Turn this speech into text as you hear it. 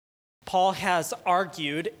Paul has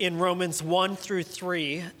argued in Romans 1 through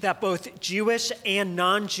 3 that both Jewish and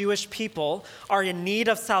non-Jewish people are in need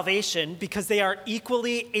of salvation because they are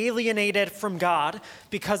equally alienated from God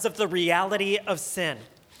because of the reality of sin.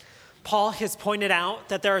 Paul has pointed out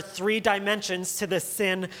that there are three dimensions to the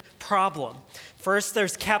sin problem. First,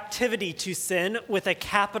 there's captivity to sin with a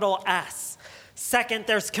capital S. Second,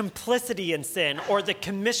 there's complicity in sin, or the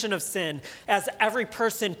commission of sin, as every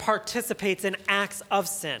person participates in acts of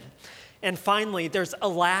sin. And finally, there's a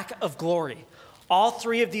lack of glory. All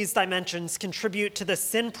three of these dimensions contribute to the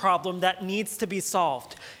sin problem that needs to be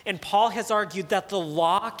solved. And Paul has argued that the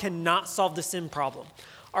law cannot solve the sin problem.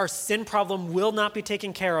 Our sin problem will not be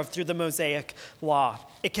taken care of through the Mosaic law.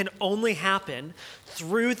 It can only happen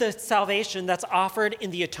through the salvation that's offered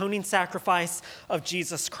in the atoning sacrifice of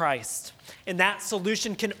Jesus Christ. And that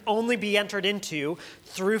solution can only be entered into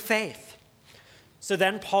through faith. So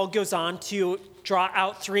then Paul goes on to draw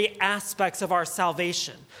out three aspects of our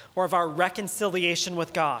salvation, or of our reconciliation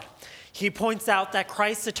with God. He points out that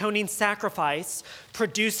Christ's atoning sacrifice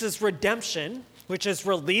produces redemption, which is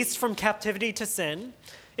release from captivity to sin.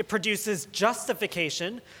 It produces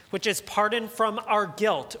justification, which is pardon from our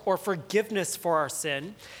guilt or forgiveness for our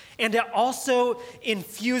sin. And it also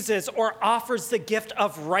infuses or offers the gift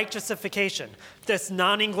of righteousification, this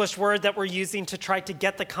non-English word that we're using to try to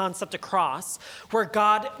get the concept across, where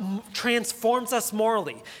God transforms us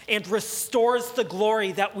morally and restores the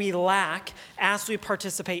glory that we lack as we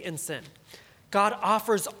participate in sin. God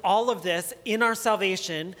offers all of this in our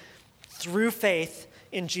salvation through faith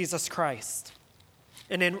in Jesus Christ.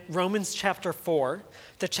 And in Romans chapter 4,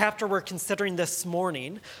 the chapter we're considering this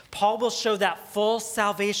morning, Paul will show that full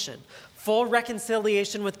salvation, full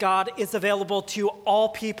reconciliation with God is available to all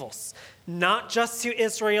peoples, not just to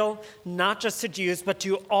Israel, not just to Jews, but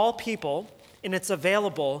to all people, and it's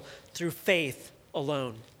available through faith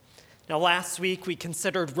alone. Now, last week we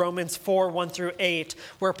considered Romans 4, 1 through 8,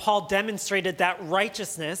 where Paul demonstrated that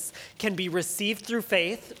righteousness can be received through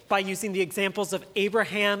faith by using the examples of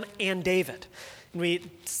Abraham and David. And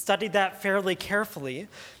we studied that fairly carefully,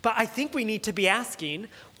 but I think we need to be asking,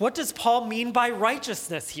 what does Paul mean by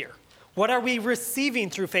righteousness here? What are we receiving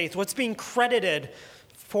through faith? What's being credited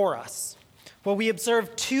for us? Well, we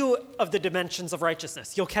observed two of the dimensions of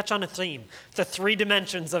righteousness. You'll catch on a theme, the three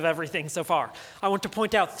dimensions of everything so far. I want to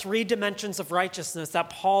point out three dimensions of righteousness that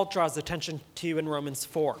Paul draws attention to in Romans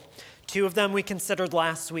 4. Two of them we considered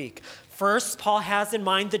last week. First, Paul has in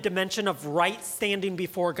mind the dimension of right standing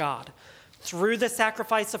before God. Through the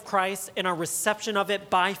sacrifice of Christ and our reception of it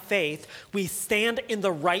by faith, we stand in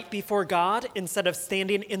the right before God instead of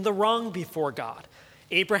standing in the wrong before God.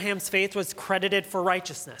 Abraham's faith was credited for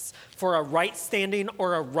righteousness, for a right standing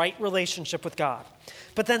or a right relationship with God.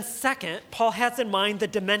 But then second, Paul has in mind the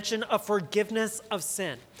dimension of forgiveness of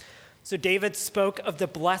sin. So David spoke of the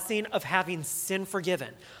blessing of having sin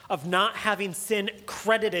forgiven, of not having sin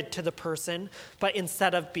credited to the person, but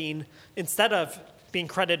instead of being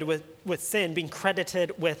credited with sin, being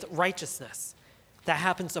credited with righteousness. That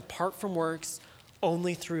happens apart from works,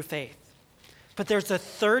 only through faith. But there's a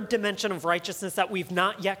third dimension of righteousness that we've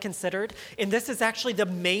not yet considered, and this is actually the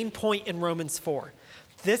main point in Romans 4.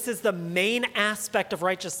 This is the main aspect of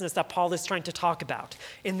righteousness that Paul is trying to talk about,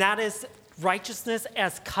 and that is righteousness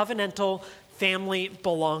as covenantal family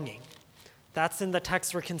belonging. That's in the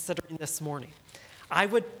text we're considering this morning. I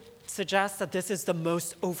would suggest that this is the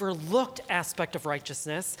most overlooked aspect of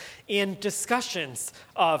righteousness in discussions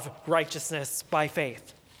of righteousness by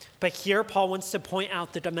faith. But here Paul wants to point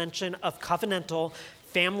out the dimension of covenantal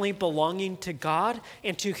family belonging to God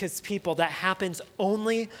and to his people that happens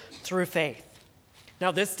only through faith.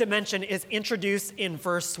 Now, this dimension is introduced in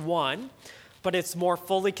verse 1, but it's more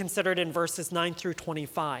fully considered in verses 9 through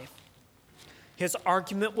 25. His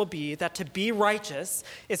argument will be that to be righteous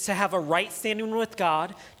is to have a right standing with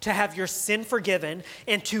God, to have your sin forgiven,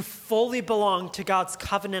 and to fully belong to God's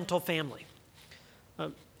covenantal family.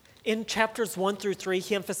 In chapters 1 through 3,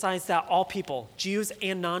 he emphasized that all people, Jews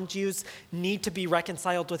and non-Jews, need to be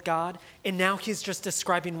reconciled with God, and now he's just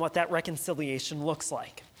describing what that reconciliation looks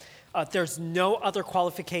like. There's no other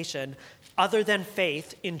qualification other than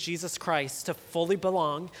faith in Jesus Christ to fully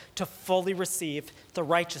belong, to fully receive the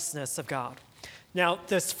righteousness of God. Now,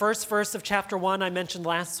 this first verse of chapter 1 I mentioned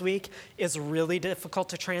last week is really difficult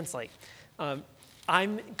to translate.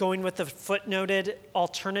 I'm going with the footnoted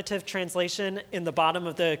alternative translation in the bottom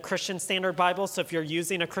of the Christian Standard Bible. So if you're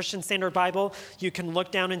using a Christian Standard Bible, you can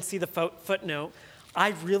look down and see the footnote. I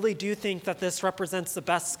really do think that this represents the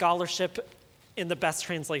best scholarship in the best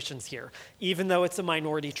translations here, even though it's a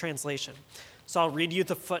minority translation. So I'll read you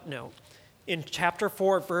the footnote. In chapter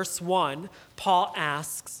 4, verse 1, Paul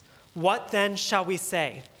asks, What then shall we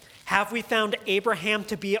say? Have we found Abraham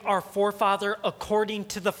to be our forefather according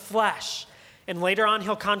to the flesh? And later on,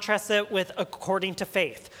 he'll contrast it with according to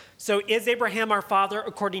faith. So is Abraham our father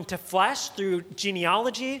according to flesh through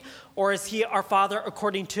genealogy, or is he our father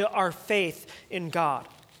according to our faith in God?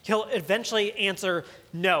 He'll eventually answer,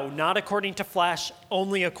 no, not according to flesh,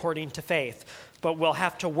 only according to faith. But we'll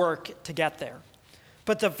have to work to get there.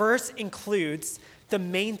 But the verse includes the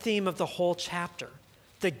main theme of the whole chapter,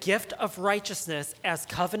 the gift of righteousness as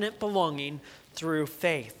covenant belonging through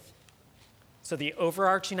faith. So the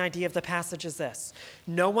overarching idea of the passage is this: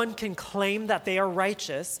 no one can claim that they are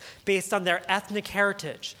righteous based on their ethnic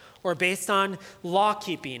heritage, or based on law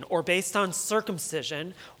keeping, or based on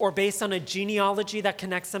circumcision, or based on a genealogy that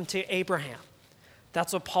connects them to Abraham.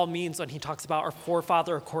 That's what Paul means when he talks about our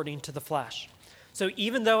forefather according to the flesh. So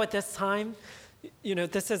even though at this time,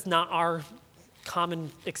 this is not our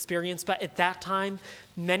common experience, but at that time,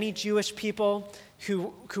 many Jewish people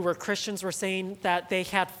who were Christians were saying that they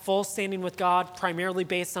had full standing with God primarily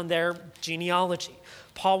based on their genealogy.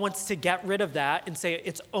 Paul wants to get rid of that and say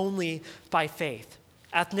it's only by faith.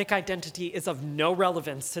 Ethnic identity is of no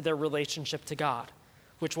relevance to their relationship to God,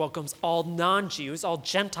 which welcomes all non-Jews, all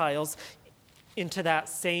Gentiles, into that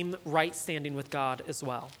same right standing with God as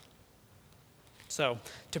well. So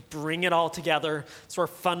to bring it all together, so we're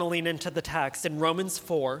funneling into the text, in Romans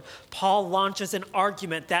 4, Paul launches an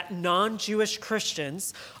argument that non-Jewish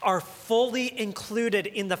Christians are fully included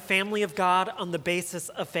in the family of God on the basis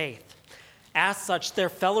of faith. As such, they're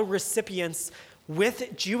fellow recipients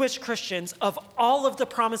with Jewish Christians of all of the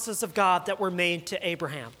promises of God that were made to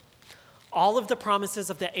Abraham. All of the promises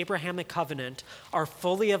of the Abrahamic covenant are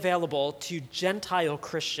fully available to Gentile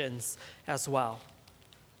Christians as well.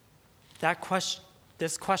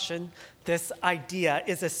 This idea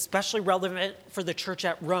is especially relevant for the church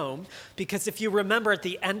at Rome, because if you remember at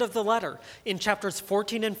the end of the letter, in chapters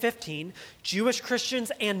 14 and 15, Jewish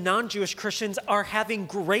Christians and non-Jewish Christians are having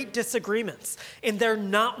great disagreements, and they're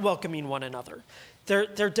not welcoming one another.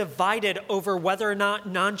 They're divided over whether or not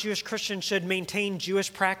non-Jewish Christians should maintain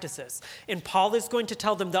Jewish practices. And Paul is going to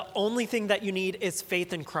tell them the only thing that you need is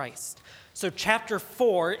faith in Christ. So chapter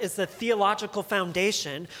 4 is the theological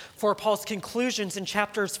foundation for Paul's conclusions in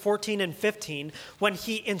chapters 14 and 15 when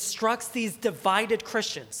he instructs these divided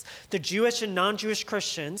Christians, the Jewish and non-Jewish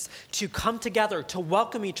Christians, to come together, to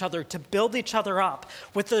welcome each other, to build each other up,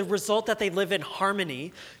 with the result that they live in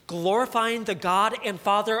harmony, glorifying the God and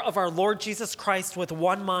Father of our Lord Jesus Christ with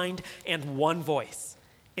one mind and one voice.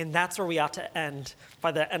 And that's where we ought to end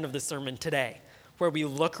by the end of the sermon today, where we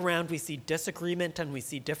look around, we see disagreement and we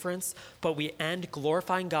see difference, but we end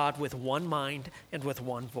glorifying God with one mind and with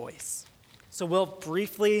one voice. So we'll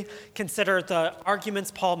briefly consider the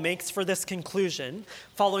arguments Paul makes for this conclusion,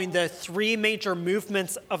 following the three major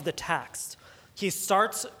movements of the text. He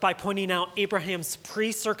starts by pointing out Abraham's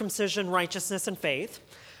pre-circumcision righteousness and faith.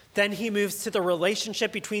 Then he moves to the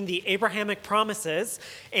relationship between the Abrahamic promises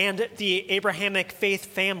and the Abrahamic faith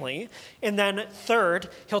family. And then third,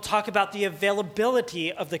 he'll talk about the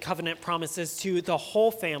availability of the covenant promises to the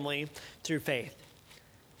whole family through faith.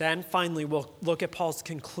 Then finally, we'll look at Paul's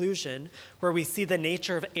conclusion, where we see the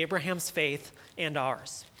nature of Abraham's faith and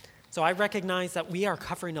ours. So I recognize that we are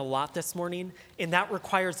covering a lot this morning, and that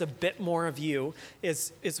requires a bit more of you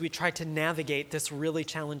as we try to navigate this really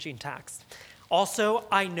challenging text. Also,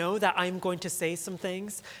 I know that I'm going to say some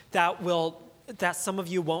things that some of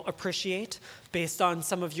you won't appreciate based on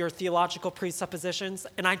some of your theological presuppositions.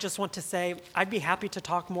 And I just want to say I'd be happy to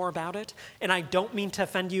talk more about it. And I don't mean to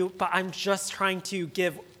offend you, but I'm just trying to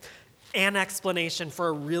give an explanation for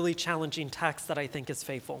a really challenging text that I think is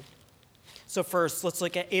faithful. So first, let's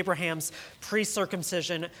look at Abraham's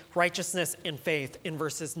pre-circumcision righteousness and faith in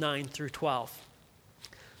verses 9 through 12.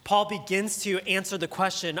 Paul begins to answer the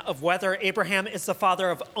question of whether Abraham is the father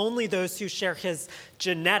of only those who share his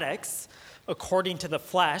genetics, according to the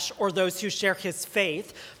flesh, or those who share his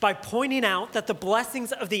faith, by pointing out that the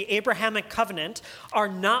blessings of the Abrahamic covenant are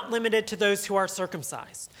not limited to those who are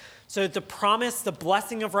circumcised. So the promise, the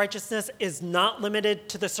blessing of righteousness, is not limited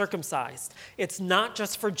to the circumcised. It's not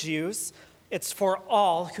just for Jews, it's for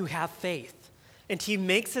all who have faith. And he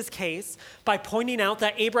makes his case by pointing out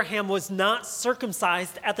that Abraham was not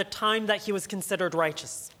circumcised at the time that he was considered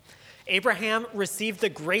righteous. Abraham received the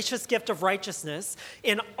gracious gift of righteousness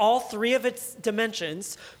in all three of its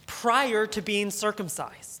dimensions prior to being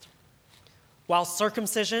circumcised. While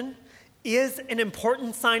circumcision is an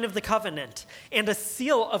important sign of the covenant and a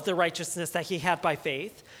seal of the righteousness that he had by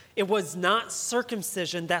faith, it was not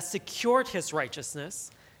circumcision that secured his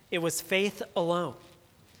righteousness. It was faith alone.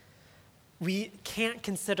 we can't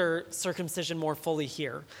consider circumcision more fully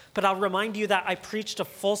here. But I'll remind you that I preached a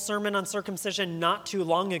full sermon on circumcision not too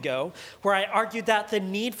long ago, where I argued that the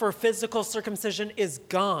need for physical circumcision is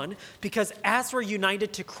gone because as we're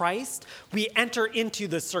united to Christ, we enter into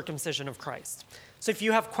the circumcision of Christ. So if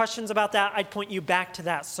you have questions about that, I'd point you back to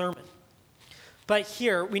that sermon. But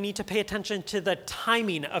here, we need to pay attention to the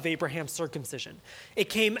timing of Abraham's circumcision. It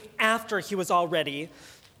came after he was already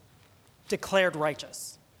declared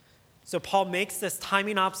righteous. So Paul makes this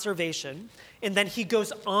timing observation, and then he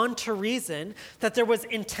goes on to reason that there was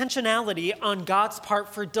intentionality on God's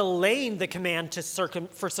part for delaying the command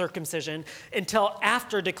for circumcision until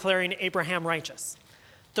after declaring Abraham righteous.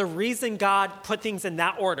 The reason God put things in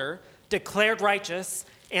that order, declared righteous,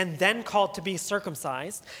 and then called to be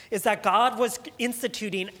circumcised, is that God was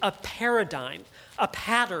instituting a paradigm, a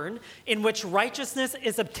pattern in which righteousness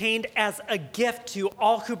is obtained as a gift to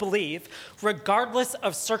all who believe, regardless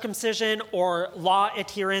of circumcision or law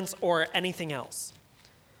adherence or anything else.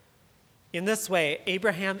 In this way,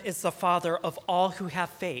 Abraham is the father of all who have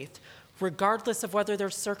faith, regardless of whether they're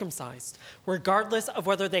circumcised, regardless of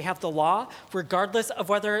whether they have the law, regardless of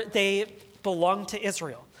whether they belong to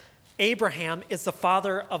Israel. Abraham is the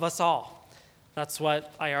father of us all. That's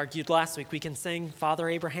what I argued last week. We can sing Father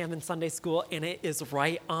Abraham in Sunday school, and it is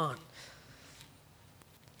right on.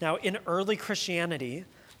 Now, in early Christianity,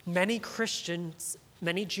 many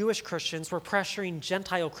Jewish Christians were pressuring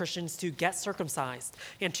Gentile Christians to get circumcised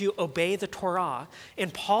and to obey the Torah,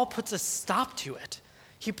 and Paul puts a stop to it.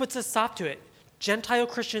 He puts a stop to it. Gentile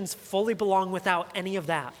Christians fully belong without any of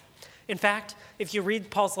that. In fact, if you read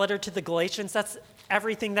Paul's letter to the Galatians, that's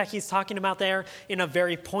everything that he's talking about there in a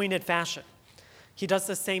very pointed fashion. He does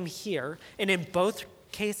the same here, and in both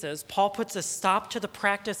cases, Paul puts a stop to the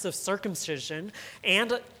practice of circumcision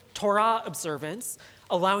and Torah observance,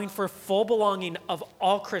 allowing for full belonging of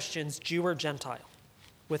all Christians, Jew or Gentile,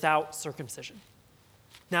 without circumcision.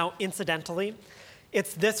 Now, incidentally,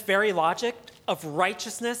 it's this very logic of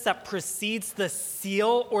righteousness that precedes the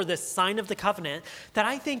seal or the sign of the covenant that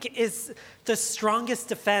I think is the strongest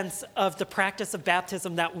defense of the practice of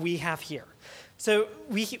baptism that we have here. So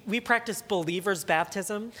we practice believers'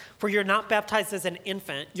 baptism, where you're not baptized as an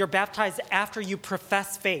infant. You're baptized after you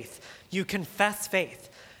profess faith. You confess faith.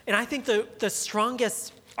 And I think the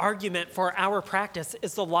strongest argument for our practice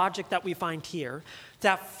is the logic that we find here,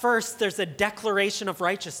 that first there's a declaration of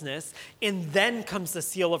righteousness, and then comes the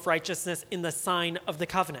seal of righteousness in the sign of the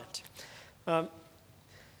covenant.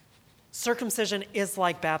 Circumcision is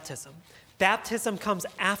like baptism. Baptism comes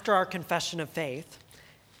after our confession of faith,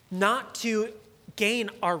 not to gain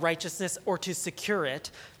our righteousness or to secure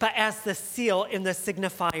it, but as the seal and the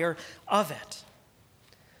signifier of it.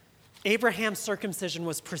 Abraham's circumcision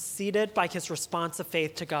was preceded by his response of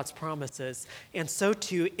faith to God's promises, and so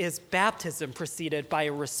too is baptism preceded by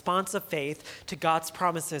a response of faith to God's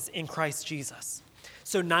promises in Christ Jesus.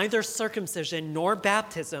 So neither circumcision nor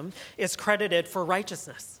baptism is credited for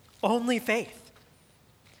righteousness, only faith.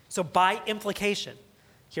 So by implication,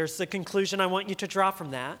 here's the conclusion I want you to draw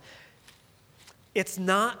from that. It's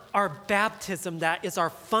not our baptism that is our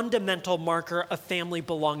fundamental marker of family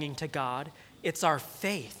belonging to God, it's our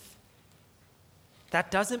faith. That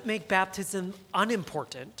doesn't make baptism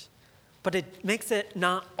unimportant, but it makes it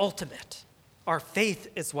not ultimate. Our faith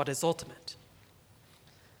is what is ultimate.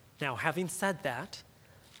 Now, having said that,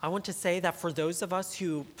 I want to say that for those of us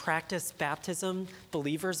who practice baptism,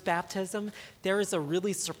 believers' baptism, there is a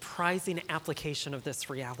really surprising application of this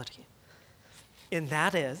reality. And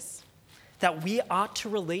that is that we ought to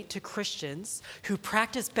relate to Christians who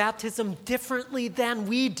practice baptism differently than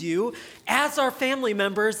we do as our family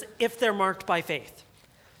members if they're marked by faith.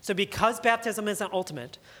 So because baptism isn't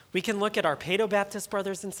ultimate, we can look at our Paedo-Baptist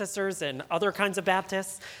brothers and sisters and other kinds of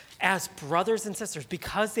Baptists as brothers and sisters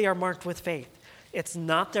because they are marked with faith. It's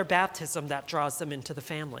not their baptism that draws them into the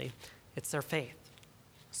family, it's their faith.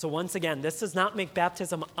 So once again, this does not make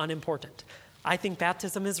baptism unimportant. I think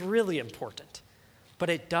baptism is really important, but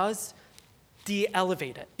it does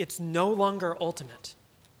de-elevate it. It's no longer ultimate.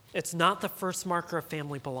 It's not the first marker of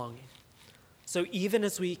family belonging. So even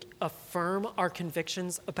as we affirm our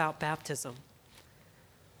convictions about baptism,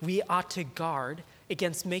 we ought to guard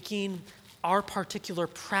against making our particular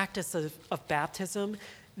practice of baptism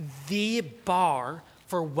the bar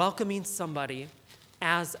for welcoming somebody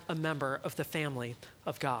as a member of the family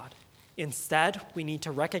of God. Instead, we need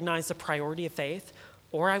to recognize the priority of faith,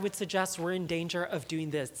 or I would suggest we're in danger of doing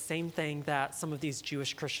the same thing that some of these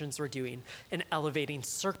Jewish Christians were doing and elevating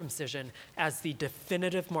circumcision as the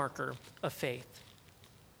definitive marker of faith.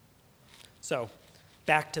 So,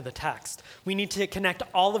 Back to the text. We need to connect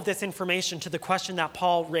all of this information to the question that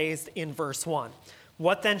Paul raised in verse 1.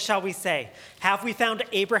 What then shall we say? Have we found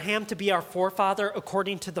Abraham to be our forefather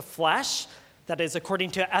according to the flesh? That is,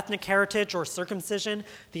 according to ethnic heritage or circumcision?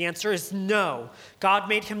 The answer is no. God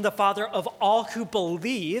made him the father of all who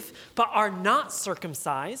believe, but are not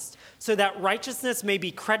circumcised, so that righteousness may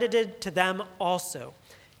be credited to them also.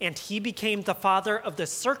 And he became the father of the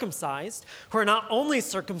circumcised, who are not only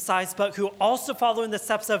circumcised, but who also follow in the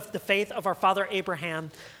steps of the faith of our father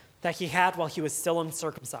Abraham that he had while he was still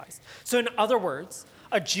uncircumcised. So in other words,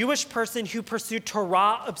 a Jewish person who pursued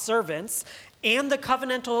Torah observance and the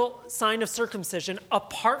covenantal sign of circumcision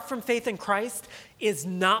apart from faith in Christ is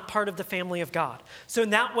not part of the family of God. So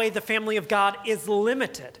in that way, the family of God is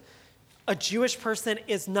limited. A Jewish person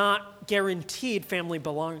is not guaranteed family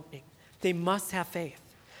belonging. They must have faith.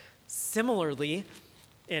 Similarly,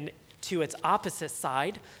 and to its opposite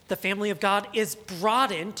side, the family of God is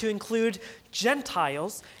broadened to include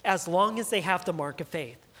Gentiles as long as they have the mark of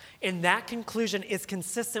faith. And that conclusion is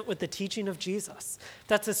consistent with the teaching of Jesus.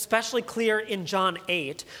 That's especially clear in John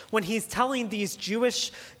 8, when he's telling these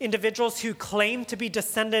Jewish individuals who claim to be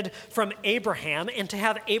descended from Abraham and to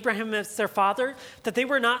have Abraham as their father, that they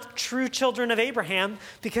were not true children of Abraham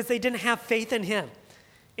because they didn't have faith in him.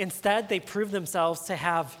 Instead, they proved themselves to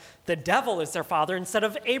have the devil as their father instead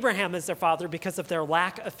of Abraham as their father because of their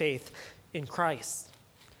lack of faith in Christ.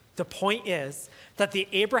 The point is that the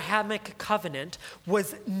Abrahamic covenant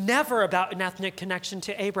was never about an ethnic connection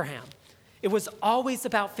to Abraham. It was always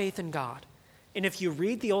about faith in God. And if you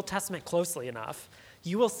read the Old Testament closely enough,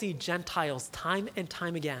 you will see Gentiles time and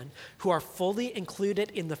time again who are fully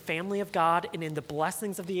included in the family of God and in the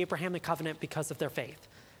blessings of the Abrahamic covenant because of their faith.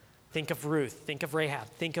 Think of Ruth, think of Rahab,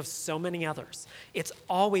 think of so many others. It's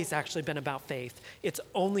always actually been about faith. It's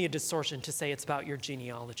only a distortion to say it's about your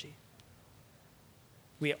genealogy.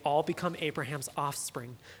 We all become Abraham's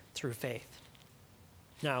offspring through faith.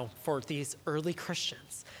 Now, for these early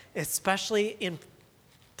Christians, especially in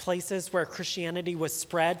places where Christianity was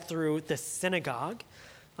spread through the synagogue,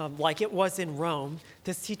 like it was in Rome,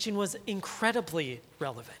 this teaching was incredibly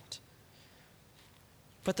relevant.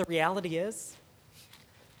 But the reality is,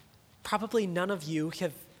 probably none of you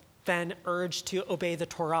have been urged to obey the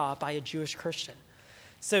Torah by a Jewish Christian.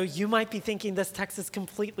 So you might be thinking this text is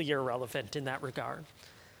completely irrelevant in that regard.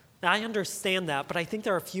 Now, I understand that, but I think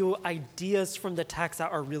there are a few ideas from the text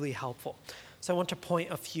that are really helpful. So I want to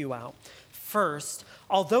point a few out. First,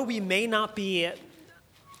 although we may not be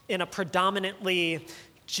in a predominantly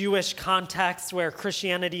Jewish context where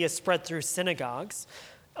Christianity is spread through synagogues,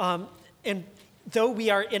 and though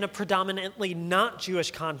we are in a predominantly not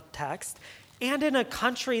Jewish context, and in a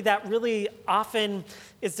country that really often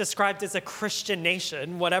is described as a Christian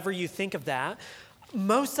nation, whatever you think of that,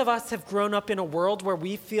 most of us have grown up in a world where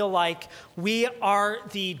we feel like we are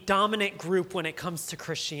the dominant group when it comes to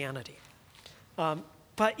Christianity.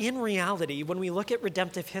 But in reality, when we look at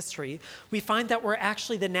redemptive history, we find that we're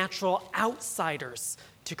actually the natural outsiders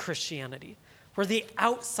to Christianity. We're the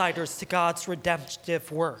outsiders to God's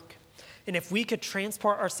redemptive work. And if we could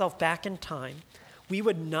transport ourselves back in time, we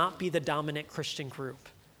would not be the dominant Christian group.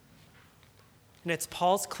 And it's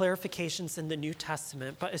Paul's clarifications in the New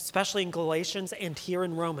Testament, but especially in Galatians and here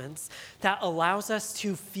in Romans, that allows us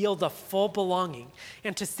to feel the full belonging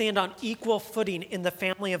and to stand on equal footing in the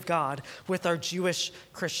family of God with our Jewish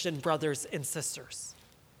Christian brothers and sisters.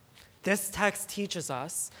 This text teaches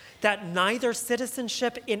us that neither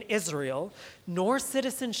citizenship in Israel nor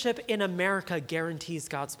citizenship in America guarantees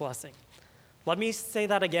God's blessing. Let me say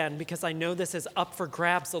that again because I know this is up for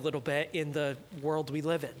grabs a little bit in the world we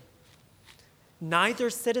live in. Neither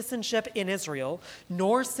citizenship in Israel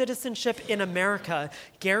nor citizenship in America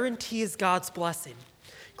guarantees God's blessing.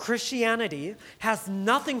 Christianity has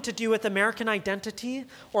nothing to do with American identity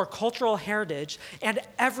or cultural heritage and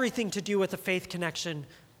everything to do with a faith connection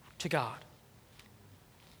to God.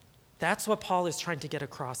 That's what Paul is trying to get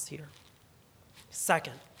across here.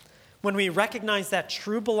 Second, when we recognize that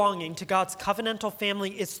true belonging to God's covenantal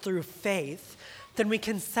family is through faith, then we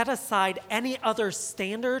can set aside any other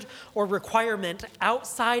standard or requirement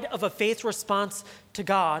outside of a faith response to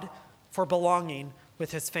God for belonging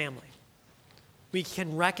with his family. We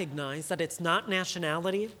can recognize that it's not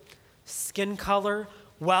nationality, skin color,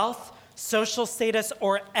 wealth, social status,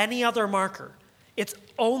 or any other marker. It's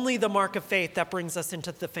only the mark of faith that brings us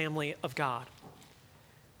into the family of God.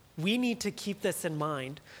 We need to keep this in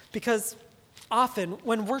mind because often,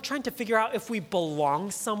 when we're trying to figure out if we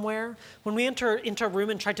belong somewhere, when we enter into a room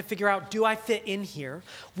and try to figure out, do I fit in here?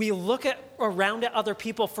 We look around at other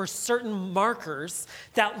people for certain markers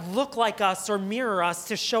that look like us or mirror us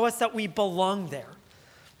to show us that we belong there.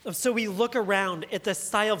 So we look around at the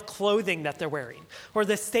style of clothing that they're wearing, or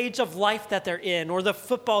the stage of life that they're in, or the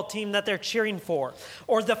football team that they're cheering for,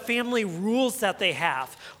 or the family rules that they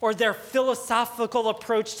have, or their philosophical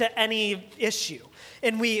approach to any issue.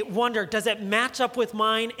 And we wonder, does it match up with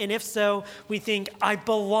mine? And if so, we think, I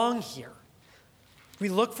belong here. We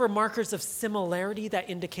look for markers of similarity that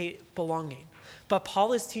indicate belonging. But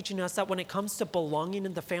Paul is teaching us that when it comes to belonging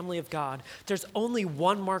in the family of God, there's only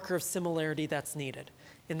one marker of similarity that's needed,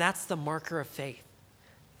 and that's the marker of faith.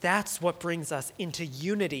 That's what brings us into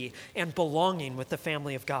unity and belonging with the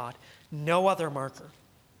family of God. No other marker.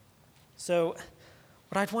 So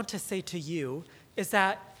what I'd want to say to you is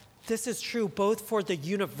that this is true both for the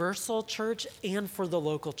universal church and for the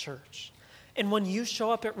local church. And when you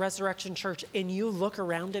show up at Resurrection Church and you look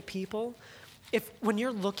around at people, when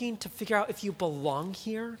you're looking to figure out if you belong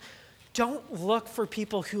here, don't look for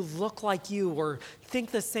people who look like you or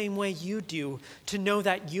think the same way you do to know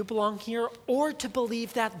that you belong here or to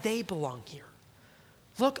believe that they belong here.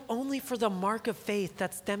 Look only for the mark of faith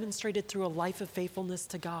that's demonstrated through a life of faithfulness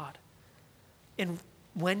to God. And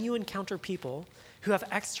when you encounter people who have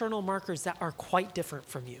external markers that are quite different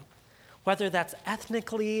from you, whether that's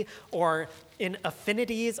ethnically or in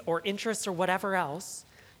affinities or interests or whatever else,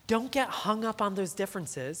 don't get hung up on those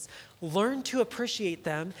differences. Learn to appreciate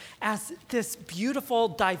them as this beautiful,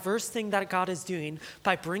 diverse thing that God is doing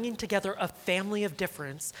by bringing together a family of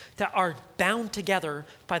difference that are bound together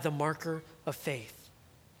by the marker of faith.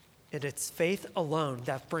 And it's faith alone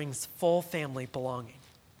that brings full family belonging.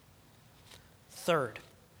 Third,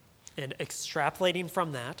 and extrapolating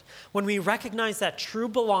from that, when we recognize that true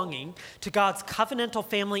belonging to God's covenantal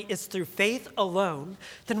family is through faith alone,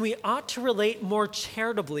 then we ought to relate more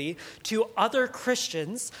charitably to other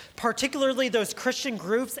Christians, particularly those Christian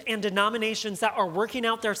groups and denominations that are working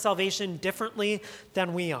out their salvation differently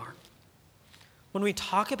than we are. When we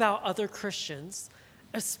talk about other Christians,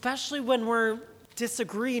 especially when we're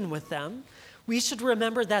disagreeing with them, we should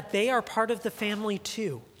remember that they are part of the family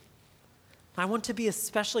too. I want to be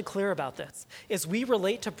especially clear about this. As we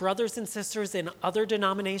relate to brothers and sisters in other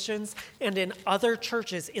denominations and in other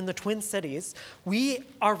churches in the Twin Cities, we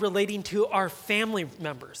are relating to our family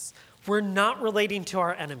members. We're not relating to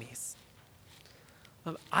our enemies.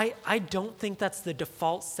 I don't think that's the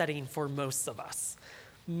default setting for most of us.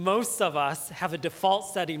 Most of us have a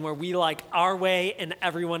default setting where we like our way and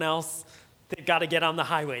everyone else, they've got to get on the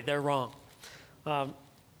highway. They're wrong.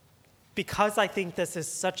 Because I think this is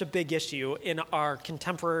such a big issue in our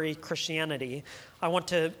contemporary Christianity, I want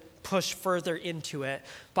to push further into it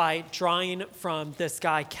by drawing from this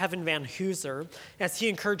guy, Kevin Van Hooser, as he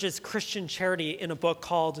encourages Christian charity in a book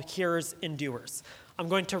called Hearers and Doers. I'm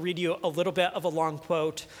going to read you a little bit of a long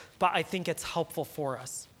quote, but I think it's helpful for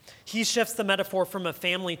us. He shifts the metaphor from a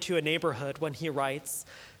family to a neighborhood when he writes,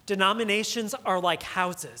 "Denominations are like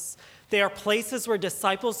houses. They are places where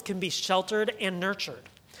disciples can be sheltered and nurtured.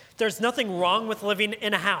 There's nothing wrong with living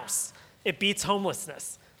in a house. It beats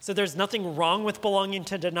homelessness. So there's nothing wrong with belonging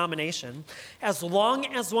to a denomination as long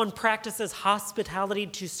as one practices hospitality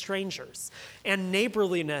to strangers and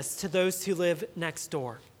neighborliness to those who live next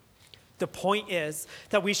door. The point is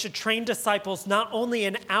that we should train disciples not only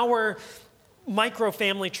in our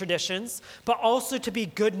micro-family traditions, but also to be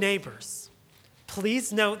good neighbors.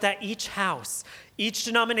 Please note that each house, each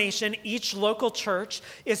denomination, each local church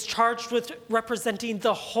is charged with representing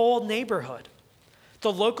the whole neighborhood.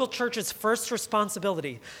 The local church's first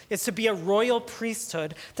responsibility is to be a royal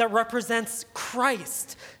priesthood that represents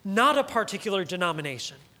Christ, not a particular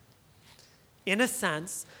denomination. In a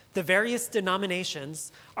sense, the various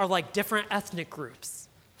denominations are like different ethnic groups.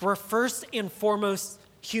 We're first and foremost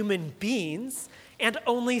human beings, and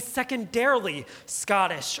only secondarily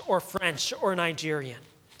Scottish or French or Nigerian.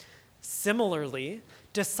 Similarly,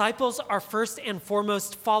 disciples are first and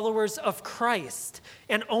foremost followers of Christ,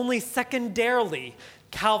 and only secondarily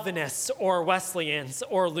Calvinists or Wesleyans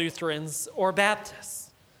or Lutherans or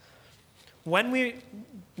Baptists. When we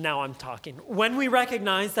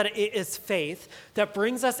recognize that it is faith that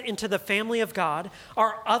brings us into the family of God,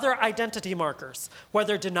 our other identity markers,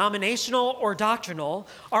 whether denominational or doctrinal,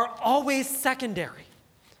 are always secondary.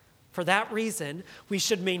 For that reason, we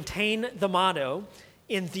should maintain the motto,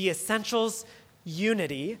 in the essentials,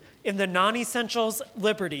 unity, in the non-essentials,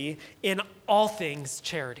 liberty, in all things,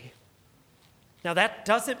 charity. Now, that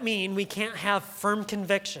doesn't mean we can't have firm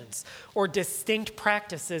convictions or distinct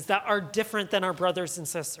practices that are different than our brothers and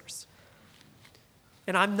sisters.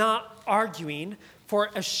 And I'm not arguing for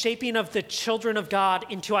a shaping of the children of God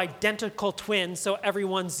into identical twins so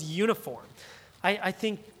everyone's uniform. I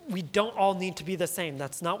think we don't all need to be the same.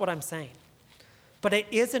 That's not what I'm saying. but it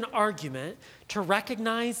is an argument to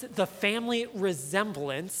recognize the family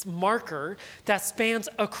resemblance marker that spans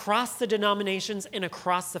across the denominations and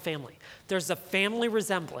across the family. There's a family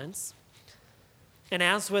resemblance, and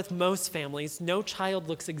as with most families, no child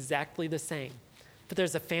looks exactly the same. But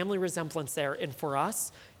there's a family resemblance there, and for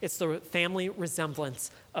us, it's the family resemblance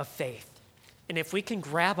of faith. And if we can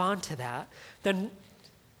grab onto that, then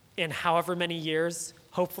in however many years,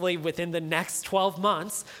 hopefully within the next 12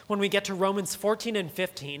 months, when we get to Romans 14 and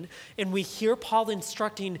 15, and we hear Paul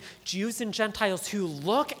instructing Jews and Gentiles who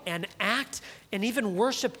look and act and even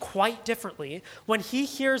worship quite differently, when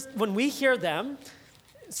we hear them,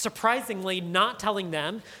 surprisingly not telling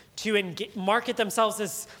them to market themselves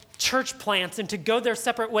as church plants and to go their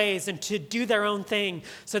separate ways and to do their own thing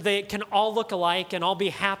so they can all look alike and all be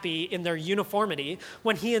happy in their uniformity,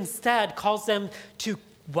 when he instead calls them to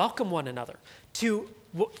welcome one another, to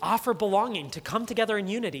offer belonging, to come together in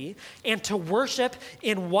unity, and to worship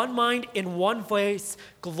in one mind, in one voice,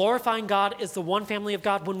 glorifying God as the one family of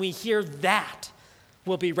God. When we hear that,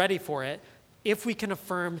 we'll be ready for it if we can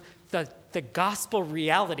affirm the gospel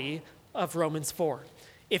reality of Romans 4.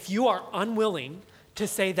 If you are unwilling to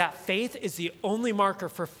say that faith is the only marker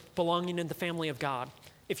for belonging in the family of God,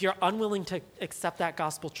 if you're unwilling to accept that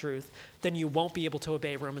gospel truth, then you won't be able to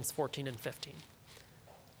obey Romans 14 and 15.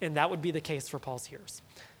 And that would be the case for Paul's hearers.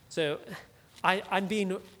 So I'm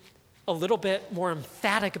being a little bit more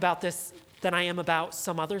emphatic about this than I am about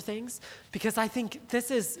some other things, because I think this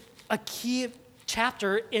is a key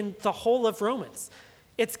chapter in the whole of Romans.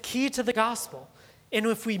 It's key to the gospel. And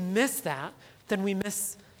if we miss that, then we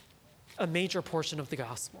miss a major portion of the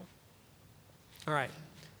gospel. All right.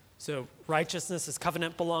 So righteousness is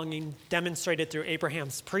covenant belonging demonstrated through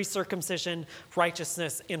Abraham's pre-circumcision,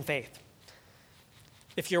 righteousness in faith.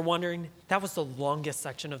 If you're wondering, that was the longest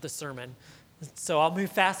section of the sermon. So I'll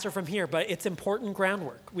move faster from here, but it's important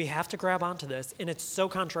groundwork. We have to grab onto this, and it's so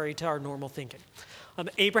contrary to our normal thinking.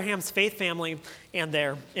 Abraham's faith family and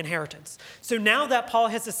their inheritance. So now that Paul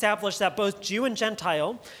has established that both Jew and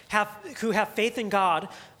Gentile who have faith in God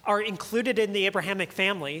are included in the Abrahamic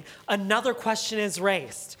family, another question is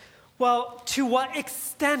raised. Well, to what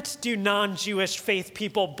extent do non-Jewish faith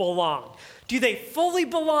people belong? Do they fully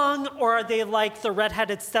belong, or are they like the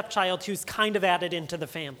redheaded stepchild who's kind of added into the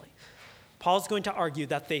family? Paul's going to argue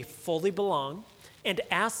that they fully belong, and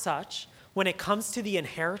as such, when it comes to the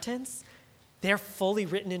inheritance, they're fully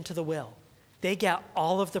written into the will. They get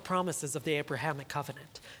all of the promises of the Abrahamic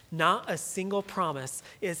covenant. Not a single promise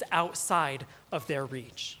is outside of their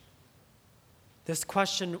reach. This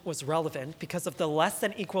question was relevant because of the less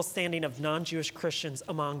than equal standing of non-Jewish Christians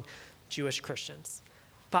among Jewish Christians.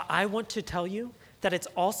 But I want to tell you that it's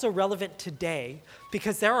also relevant today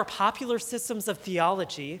because there are popular systems of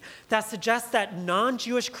theology that suggest that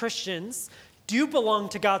non-Jewish Christians do belong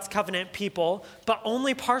to God's covenant people, but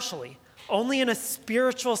only partially, only in a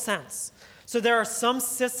spiritual sense. So there are some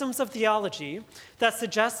systems of theology that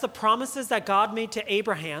suggest the promises that God made to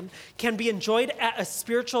Abraham can be enjoyed at a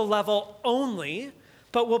spiritual level only,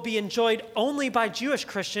 but will be enjoyed only by Jewish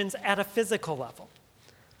Christians at a physical level.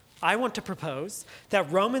 I want to propose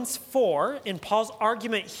that Romans 4, in Paul's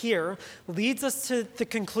argument here, leads us to the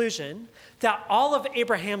conclusion that all of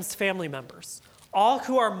Abraham's family members, all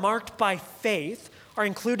who are marked by faith, are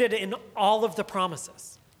included in all of the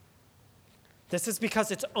promises. This is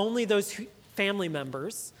because it's only those family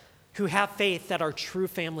members who have faith that are true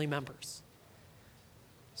family members.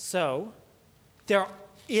 So, there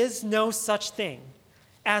is no such thing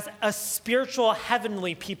as a spiritual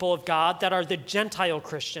heavenly people of God that are the Gentile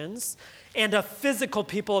Christians and a physical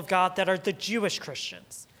people of God that are the Jewish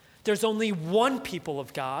Christians. There's only one people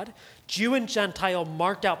of God, Jew and Gentile,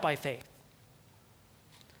 marked out by faith.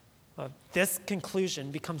 This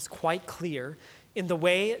conclusion becomes quite clear in the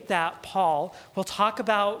way that Paul will talk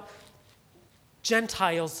about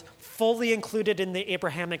Gentiles fully included in the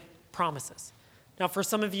Abrahamic promises. Now, for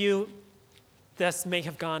some of you, this may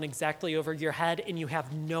have gone exactly over your head and you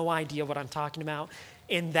have no idea what I'm talking about,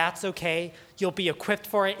 and that's okay. You'll be equipped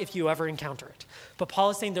for it if you ever encounter it. But Paul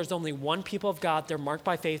is saying there's only one people of God, they're marked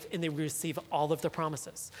by faith, and they receive all of the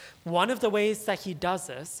promises. One of the ways that he does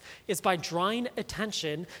this is by drawing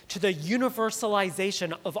attention to the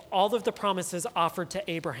universalization of all of the promises offered to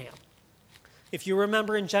Abraham. If you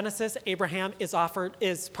remember in Genesis, Abraham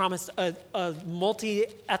is promised a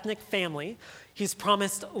multi-ethnic family. He's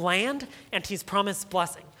promised land, and he's promised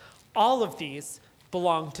blessing. All of these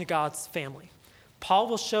belong to God's family. Paul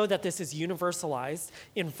will show that this is universalized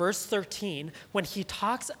in verse 13 when he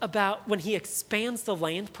expands the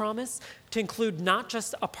land promise to include not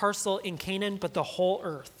just a parcel in Canaan, but the whole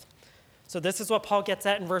earth. So this is what Paul gets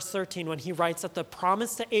at in verse 13 when he writes that the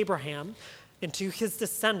promise to Abraham and to his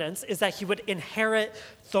descendants is that he would inherit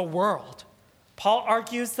the world. Paul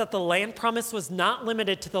argues that the land promise was not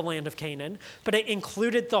limited to the land of Canaan, but it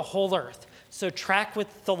included the whole earth. So track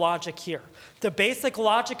with the logic here. The basic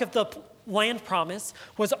logic of the land promise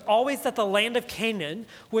was always that the land of Canaan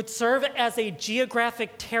would serve as a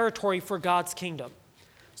geographic territory for God's kingdom.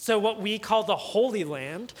 So what we call the Holy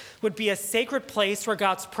Land would be a sacred place where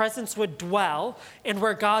God's presence would dwell and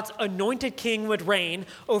where God's anointed king would reign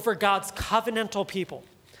over God's covenantal people.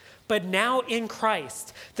 But now in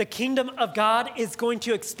Christ, the kingdom of God is going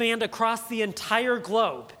to expand across the entire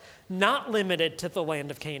globe, not limited to the land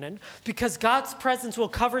of Canaan, because God's presence will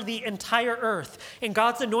cover the entire earth, and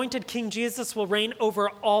God's anointed King Jesus will reign over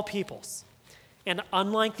all peoples. And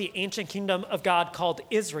unlike the ancient kingdom of God called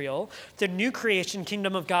Israel, the new creation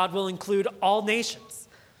kingdom of God will include all nations.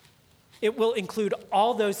 It will include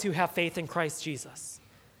all those who have faith in Christ Jesus.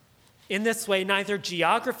 In this way, neither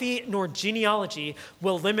geography nor genealogy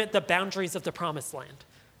will limit the boundaries of the promised land.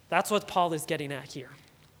 That's what Paul is getting at here.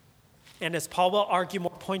 And as Paul will argue more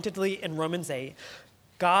pointedly in Romans 8,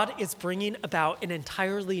 God is bringing about an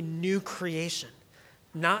entirely new creation,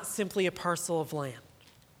 not simply a parcel of land.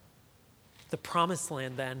 The promised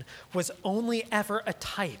land, then, was only ever a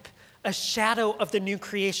type, a shadow of the new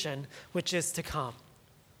creation which is to come.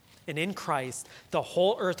 And in Christ, the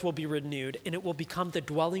whole earth will be renewed, and it will become the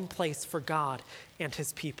dwelling place for God and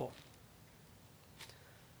his people.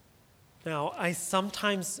 Now, I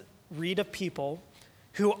sometimes read of people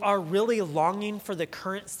who are really longing for the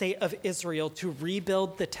current state of Israel to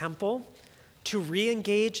rebuild the temple, to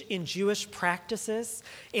re-engage in Jewish practices,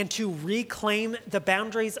 and to reclaim the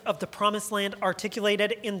boundaries of the promised land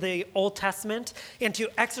articulated in the Old Testament, and to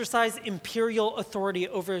exercise imperial authority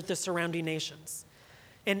over the surrounding nations.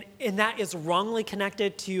 And that is wrongly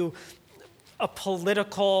connected to a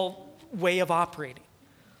political way of operating.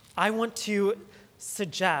 I want to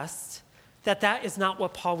suggest that that is not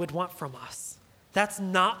what Paul would want from us. That's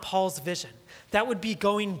not Paul's vision. That would be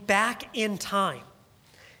going back in time.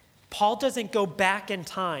 Paul doesn't go back in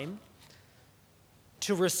time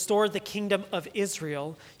to restore the kingdom of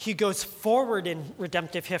Israel. He goes forward in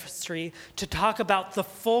redemptive history to talk about the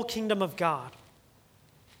full kingdom of God.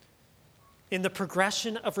 In the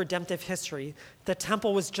progression of redemptive history, the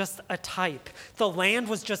temple was just a type. The land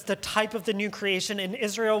was just a type of the new creation, and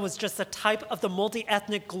Israel was just a type of the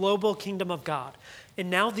multi-ethnic global kingdom of God. And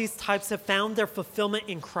now these types have found their fulfillment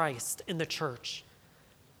in Christ, in the church.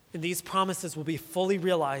 And these promises will be fully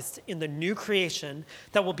realized in the new creation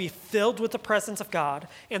that will be filled with the presence of God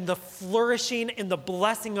and the flourishing and the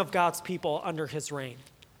blessing of God's people under his reign.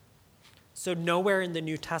 So nowhere in the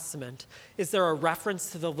New Testament is there a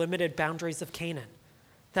reference to the limited boundaries of Canaan.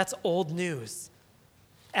 That's old news.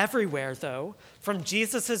 Everywhere, though, from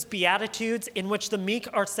Jesus' Beatitudes, in which the meek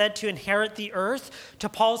are said to inherit the earth, to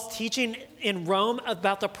Paul's teaching in Rome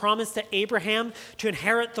about the promise to Abraham to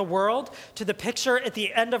inherit the world, to the picture at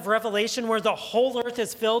the end of Revelation where the whole earth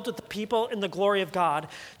is filled with the people in the glory of God,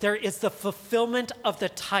 there is the fulfillment of the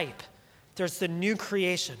type. There's the new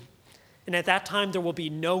creation. And at that time, there will be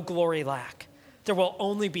no glory lack. There will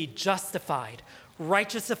only be justified,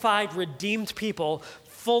 righteousified, redeemed people,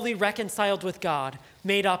 fully reconciled with God,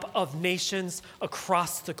 made up of nations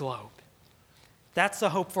across the globe. That's the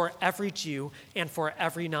hope for every Jew and for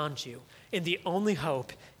every non-Jew. And the only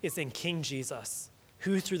hope is in King Jesus,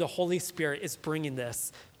 who through the Holy Spirit is bringing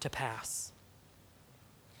this to pass.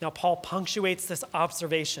 Now, Paul punctuates this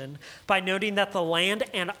observation by noting that the land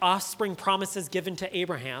and offspring promises given to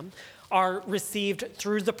Abraham are received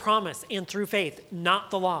through the promise and through faith,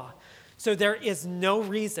 not the law. So there is no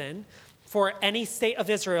reason for any state of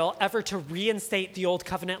Israel ever to reinstate the old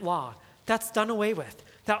covenant law. That's done away with.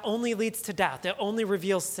 That only leads to death. That only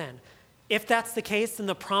reveals sin. If that's the case, then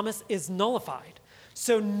the promise is nullified.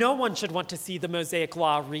 So no one should want to see the Mosaic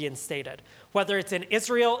law reinstated, whether it's in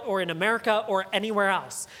Israel or in America or anywhere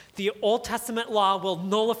else. The Old Testament law will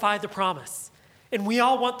nullify the promise. And we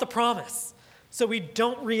all want the promise. So we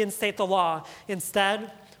don't reinstate the law. Instead,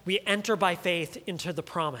 we enter by faith into the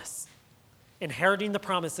promise. Inheriting the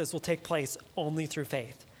promises will take place only through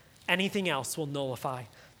faith. Anything else will nullify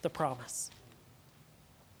the promise.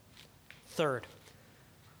 Third,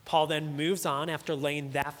 Paul then moves on after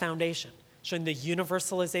laying that foundation, showing the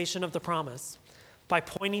universalization of the promise, by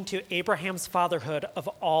pointing to Abraham's fatherhood of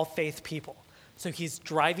all faith people. So he's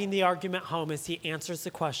driving the argument home as he answers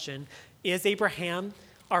the question, is Abraham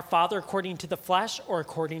our father according to the flesh or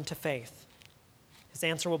according to faith? His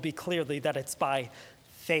answer will be clearly that it's by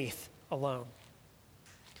faith alone.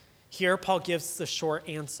 Here, Paul gives the short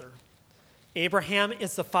answer. Abraham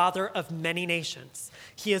is the father of many nations.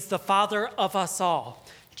 He is the father of us all,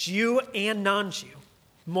 Jew and non-Jew.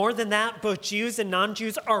 More than that, both Jews and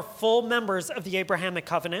non-Jews are full members of the Abrahamic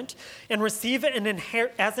covenant and receive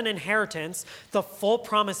as an inheritance the full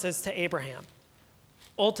promises to Abraham.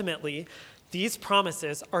 Ultimately, these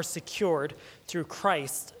promises are secured through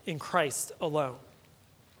Christ in Christ alone.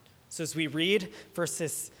 So as we read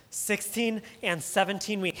verses 16 and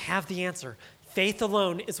 17, we have the answer. Faith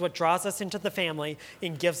alone is what draws us into the family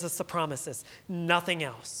and gives us the promises, nothing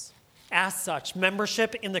else. As such,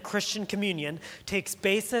 membership in the Christian communion takes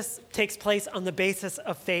place on the basis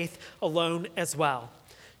of faith alone as well.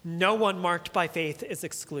 No one marked by faith is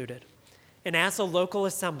excluded. And as a local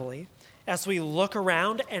assembly, as we look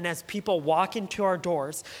around and as people walk into our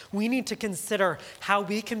doors, we need to consider how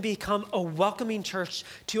we can become a welcoming church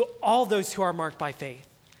to all those who are marked by faith.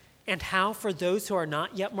 And how, for those who are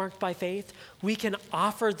not yet marked by faith, we can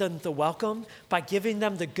offer them the welcome by giving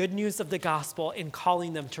them the good news of the gospel and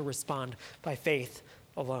calling them to respond by faith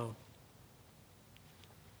alone.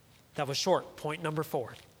 That was short. Point number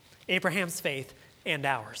 4, Abraham's faith and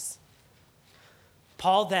ours.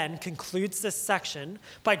 Paul then concludes this section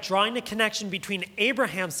by drawing a connection between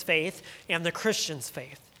Abraham's faith and the Christian's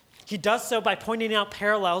faith. He does so by pointing out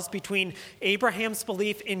parallels between Abraham's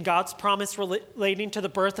belief in God's promise relating to the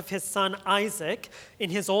birth of his son Isaac in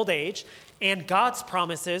his old age and God's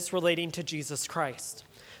promises relating to Jesus Christ.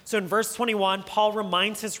 So in verse 21, Paul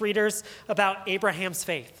reminds his readers about Abraham's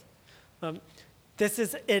faith. This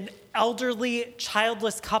is an elderly,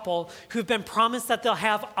 childless couple who've been promised that they'll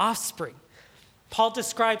have offspring. Paul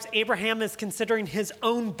describes Abraham as considering his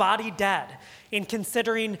own body dead and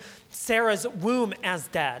considering Sarah's womb as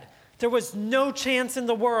dead. There was no chance in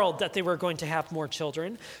the world that they were going to have more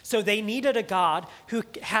children, so they needed a God who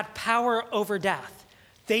had power over death.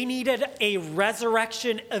 They needed a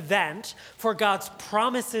resurrection event for God's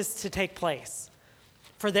promises to take place,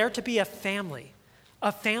 for there to be a family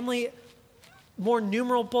more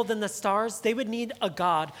numerable than the stars. They would need a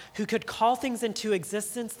God who could call things into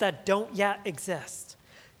existence that don't yet exist.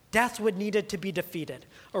 Death would need to be defeated.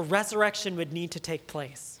 A resurrection would need to take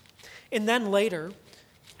place. And then later,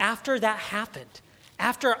 after that happened,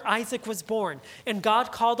 after Isaac was born, and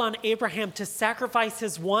God called on Abraham to sacrifice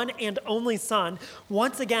his one and only son,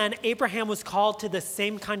 once again, Abraham was called to the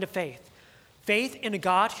same kind of faith. Faith in a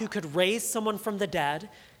God who could raise someone from the dead,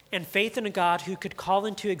 and faith in a God who could call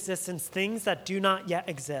into existence things that do not yet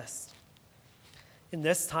exist. In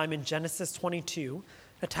this time in Genesis 22,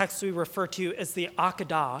 a text we refer to as the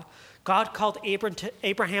Akedah, God called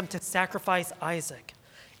Abraham to sacrifice Isaac.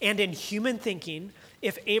 And in human thinking,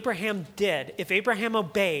 if Abraham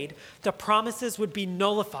obeyed, the promises would be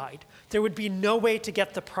nullified. There would be no way to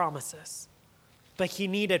get the promises. But he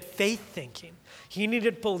needed faith thinking. He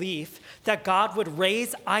needed belief that God would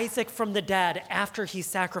raise Isaac from the dead after he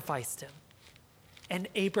sacrificed him. And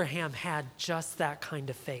Abraham had just that kind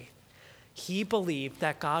of faith. He believed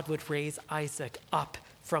that God would raise Isaac up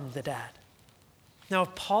from the dead. Now,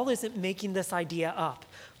 Paul isn't making this idea up.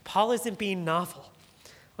 Paul isn't being novel.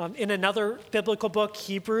 In another biblical book,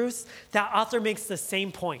 Hebrews, that author makes the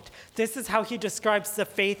same point. This is how he describes the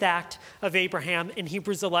faith act of Abraham in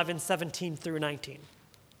Hebrews 11, 17 through 19.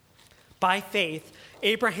 By faith,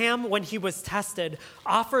 Abraham, when he was tested,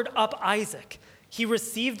 offered up Isaac. He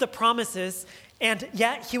received the promises, and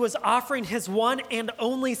yet he was offering his one and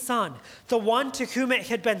only son, the one to whom it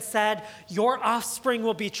had been said, "Your offspring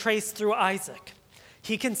will be traced through Isaac."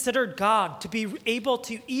 He considered God to be able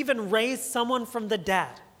to even raise someone from the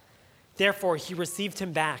dead. Therefore, he received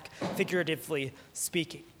him back, figuratively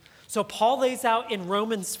speaking. So Paul lays out in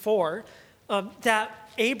Romans 4 that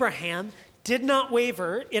Abraham did not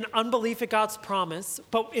waver in unbelief at God's promise,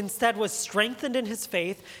 but instead was strengthened in his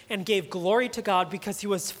faith and gave glory to God because he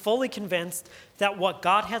was fully convinced that what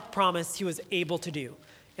God had promised he was able to do.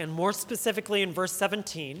 And more specifically in verse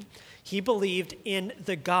 17, he believed in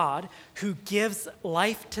the God who gives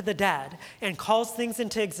life to the dead and calls things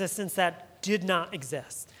into existence that did not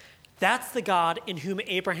exist. That's the God in whom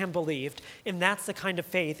Abraham believed, and that's the kind of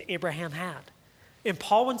faith Abraham had. And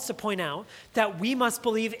Paul wants to point out that we must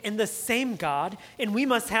believe in the same God, and we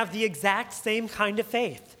must have the exact same kind of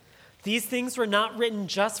faith. These things were not written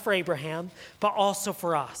just for Abraham, but also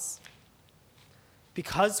for us.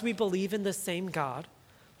 Because we believe in the same God,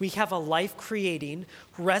 we have a life-creating,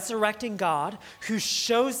 resurrecting God who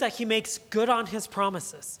shows that he makes good on his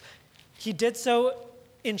promises. He did so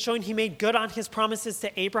in showing he made good on his promises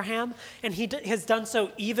to Abraham, and he has done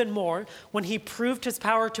so even more when he proved his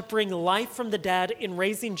power to bring life from the dead in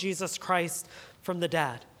raising Jesus Christ from the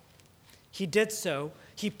dead. He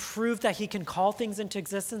He proved that he can call things into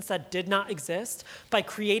existence that did not exist by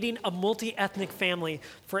creating a multi-ethnic family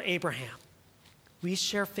for Abraham. We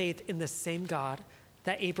share faith in the same God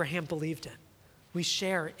that Abraham believed in. We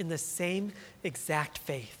share in the same exact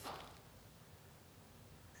faith.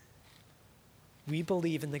 We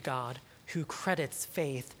believe in the God who credits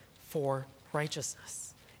faith for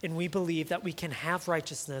righteousness. And we believe that we can have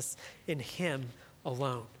righteousness in him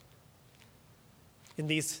alone. In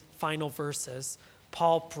these final verses,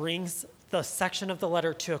 Paul brings the section of the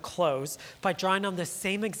letter to a close by drawing on the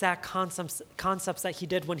same exact concepts that he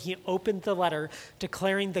did when he opened the letter,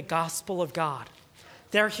 declaring the gospel of God.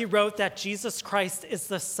 There he wrote that Jesus Christ is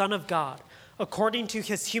the Son of God. According to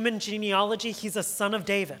his human genealogy, he's a son of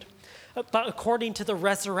David. But according to the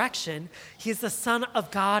resurrection, he's the Son of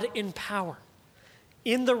God in power.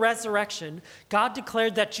 In the resurrection, God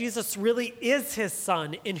declared that Jesus really is his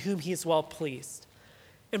Son in whom he's well pleased.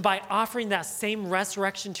 And by offering that same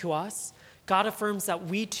resurrection to us, God affirms that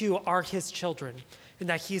we too are his children and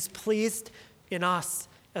that he's pleased in us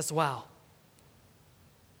as well.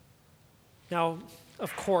 Now,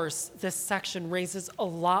 of course, this section raises a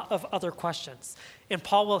lot of other questions, and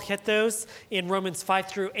Paul will hit those in Romans 5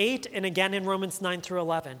 through 8 and again in Romans 9 through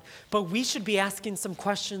 11. But we should be asking some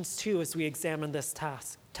questions too as we examine this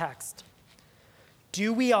text.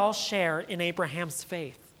 Do we all share in Abraham's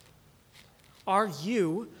faith? Are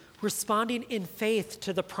you responding in faith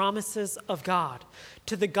to the promises of God,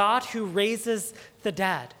 to the God who raises the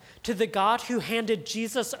dead, to the God who handed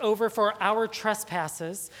Jesus over for our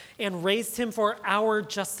trespasses and raised him for our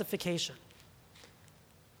justification?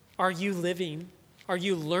 Are you learning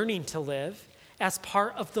to live as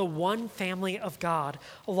part of the one family of God,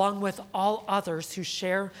 along with all others who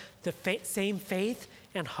share the same faith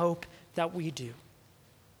and hope that we do?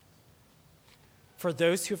 For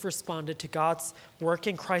those who have responded to God's work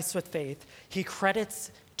in Christ with faith, he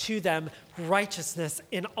credits to them righteousness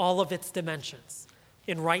in all of its dimensions,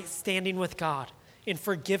 in right standing with God, in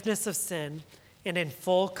forgiveness of sin, and in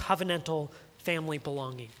full covenantal family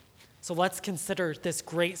belonging. So let's consider this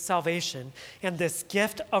great salvation and this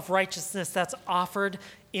gift of righteousness that's offered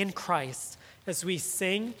in Christ as we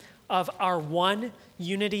sing of our one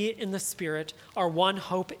unity in the Spirit, our one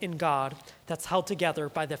hope in God that's held together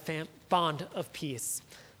by the bond of peace.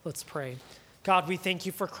 Let's pray. God, we thank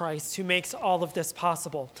you for Christ who makes all of this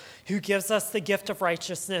possible, who gives us the gift of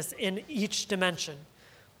righteousness in each dimension.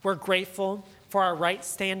 We're grateful for our right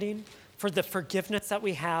standing, for the forgiveness that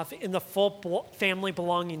we have in the full family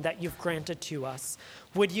belonging that you've granted to us.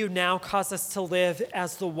 Would you now cause us to live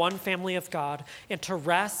as the one family of God and to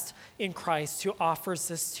rest in Christ who offers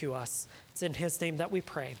this to us? It's in his name that we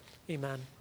pray. Amen.